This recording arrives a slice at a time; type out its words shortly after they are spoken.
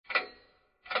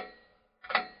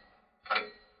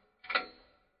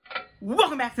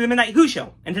Welcome back to the Midnight Who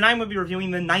Show, and tonight I'm going to be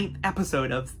reviewing the 9th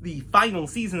episode of the final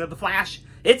season of The Flash.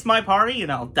 It's my party,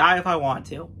 and I'll die if I want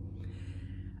to.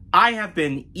 I have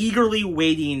been eagerly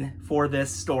waiting for this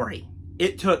story.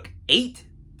 It took 8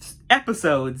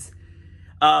 episodes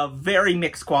of very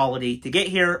mixed quality to get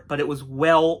here, but it was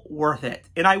well worth it.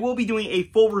 And I will be doing a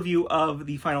full review of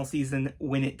the final season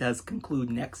when it does conclude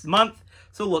next month,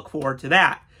 so look forward to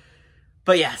that.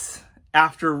 But yes,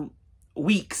 after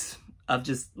weeks of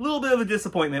just a little bit of a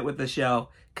disappointment with the show,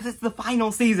 because it's the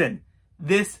final season,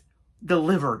 this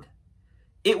delivered.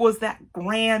 It was that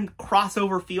grand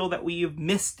crossover feel that we've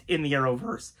missed in the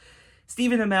Arrowverse.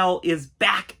 Stephen Amell is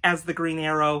back as the Green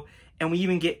Arrow, and we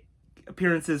even get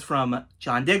appearances from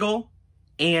John Diggle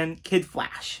and Kid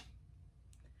Flash.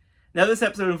 Now, this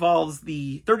episode involves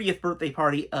the 30th birthday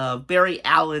party of Barry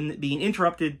Allen being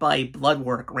interrupted by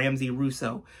Bloodwork, Ramsey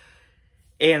Russo.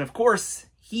 And of course,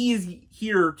 he's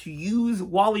here to use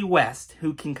Wally West,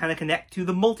 who can kind of connect to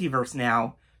the multiverse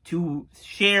now, to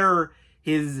share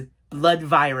his blood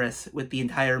virus with the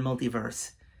entire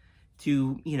multiverse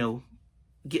to,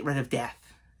 get rid of death.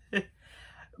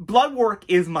 Bloodwork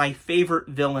is my favorite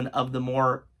villain of the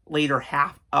more later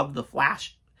half of The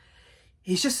Flash.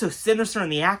 He's just so sinister,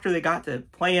 and the actor they got to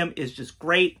play him is just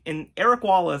great. And Eric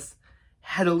Wallace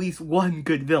had at least one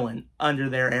good villain under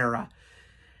their era.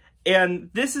 And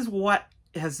this is what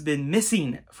has been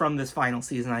missing from this final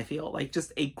season, I feel. Like,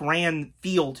 just a grand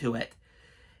feel to it.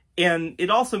 And it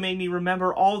also made me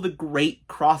remember all the great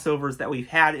crossovers that we've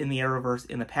had in the Arrowverse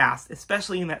in the past,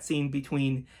 especially in that scene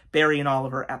between Barry and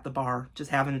Oliver at the bar,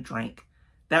 just having a drink.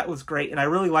 That was great, and I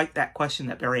really liked that question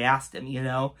that Barry asked him,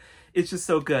 It's just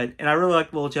so good. And I really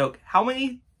like the little joke. How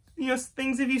many,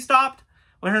 things have you stopped?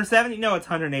 170? No, it's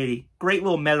 180. Great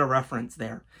little meta reference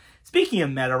there. Speaking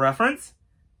of meta reference,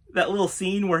 that little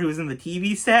scene where he was in the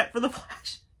TV set for The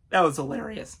Flash, that was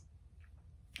hilarious.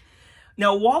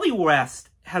 Now, Wally West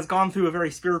has gone through a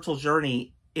very spiritual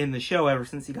journey in the show ever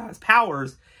since he got his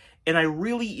powers, and I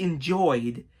really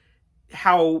enjoyed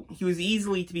how he was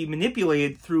easily to be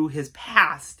manipulated through his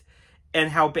past, and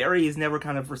how Barry is never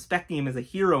kind of respecting him as a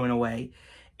hero in a way.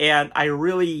 And I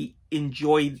really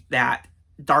enjoyed that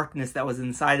darkness that was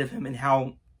inside of him and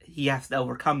how he has to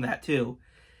overcome that too.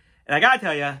 And I gotta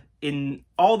tell you, in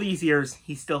all these years,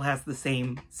 he still has the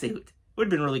same suit. Would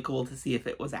have been really cool to see if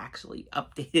it was actually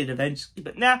updated eventually,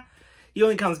 but nah, he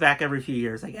only comes back every few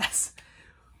years, I guess.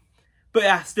 But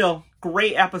yeah, still,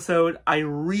 great episode. I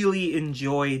really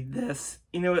enjoyed this.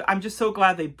 I'm just so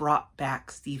glad they brought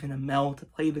back Stephen Amell to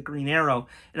play the Green Arrow,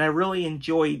 and I really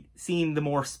enjoyed seeing the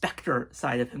more Spectre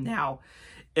side of him now.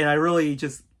 And I really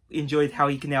just enjoyed how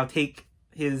he can now take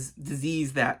his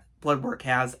disease that Bloodwork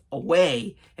has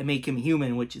away and make him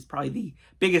human, which is probably the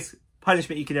biggest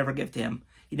punishment you could ever give to him.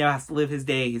 He now has to live his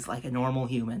days like a normal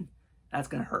human. That's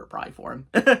going to hurt probably for him.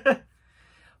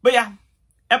 But yeah,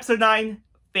 episode 9,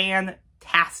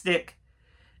 fantastic.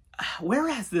 Where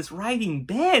has this writing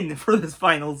been for this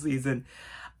final season?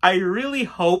 I really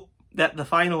hope that the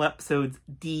final episodes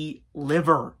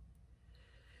deliver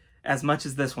as much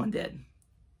as this one did.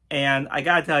 And I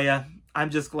gotta tell you,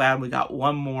 I'm just glad we got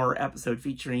one more episode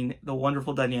featuring the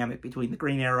wonderful dynamic between the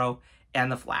Green Arrow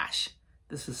and the Flash.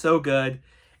 This is so good.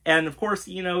 And of course,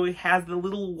 it has the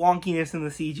little wonkiness in the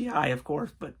CGI, of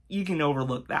course, but you can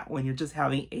overlook that when you're just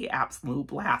having an absolute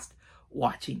blast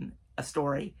watching a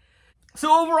story.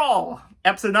 So overall,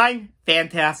 episode 9,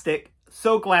 fantastic.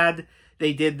 So glad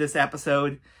they did this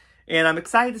episode. And I'm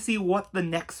excited to see what the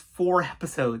next 4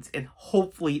 episodes, and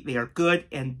hopefully they are good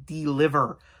and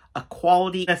deliver a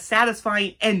quality, a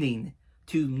satisfying ending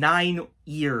to 9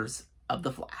 years of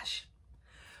The Flash.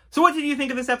 So what did you think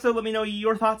of this episode? Let me know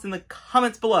your thoughts in the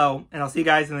comments below, and I'll see you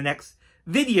guys in the next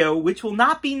video, which will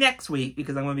not be next week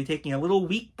because I'm going to be taking a little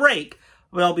week break,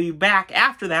 but I'll be back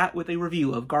after that with a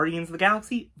review of Guardians of the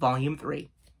Galaxy Volume 3.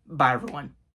 Bye, everyone.